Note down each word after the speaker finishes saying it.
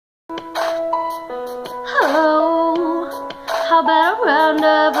How about a round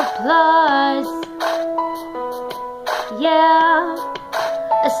of applause? Yeah,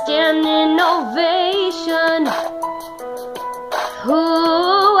 a standing ovation.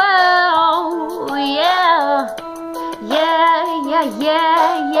 Ooh, oh, yeah, yeah, yeah,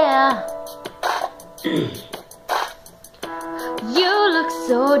 yeah, yeah. You look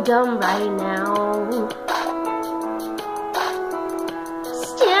so dumb right now,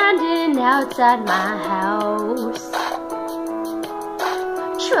 standing outside my house,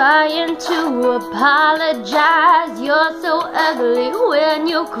 trying to apologize. You're so ugly when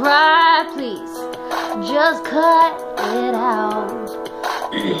you cry. Please, just cut it out.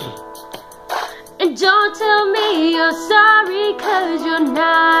 And don't tell me you're sorry, 'cause you're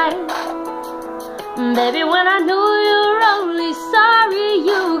not. Baby, when I knew you were only sorry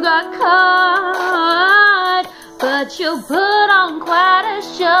you got caught. But you put on quite a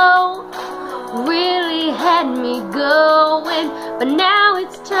show, really had me going. But now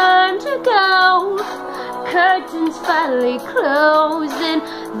it's time to go, curtains finally closing.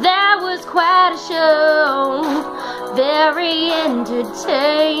 That was quite a show, very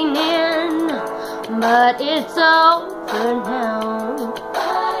entertaining. But it's over now.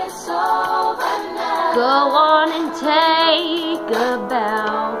 Go on and take a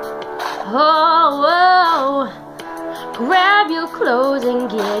bow. Oh, oh. Grab your clothes and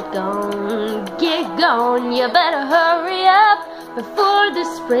get gone. Get gone. You better hurry up before the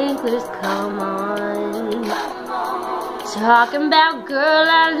sprinklers come on. Talking about, girl,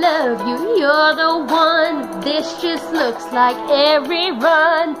 I love you, you're the one. This just looks like every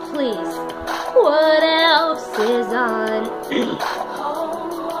run. Please, what else is on?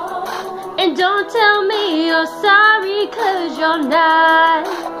 And don't tell me you're sorry, 'cause you're not.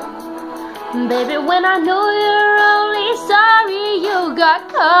 Baby, when I know you're only sorry you got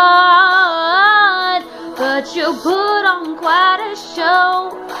caught. But you put on quite a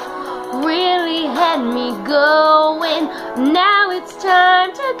show, really had me going. Now it's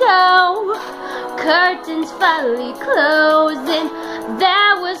time to go, curtains finally closing.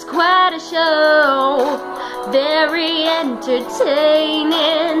 That was quite a show, very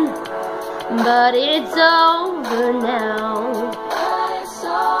entertaining. But it's over now.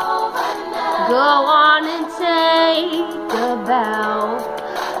 Go on and take a bow.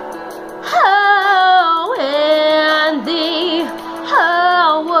 Oh, and the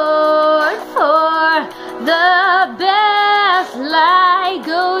award for the best light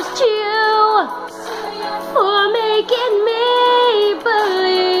goes to you, for making me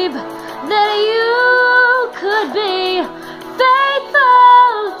believe that you could be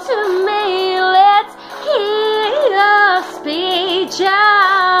faithful to me. Let's hear your speech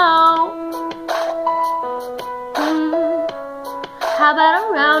out. How about a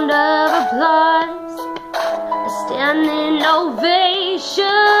round of applause, a standing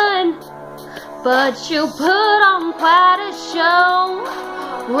ovation? But you put on quite a show,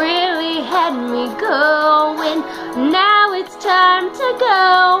 really had me going. Now it's time to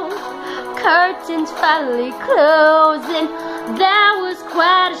go, curtains finally closing. That was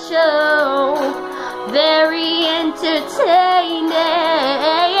quite a show, very entertaining.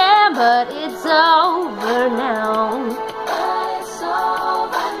 But it's over now.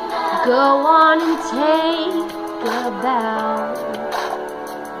 Go on and take a bow.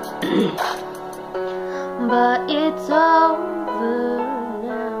 But it's over.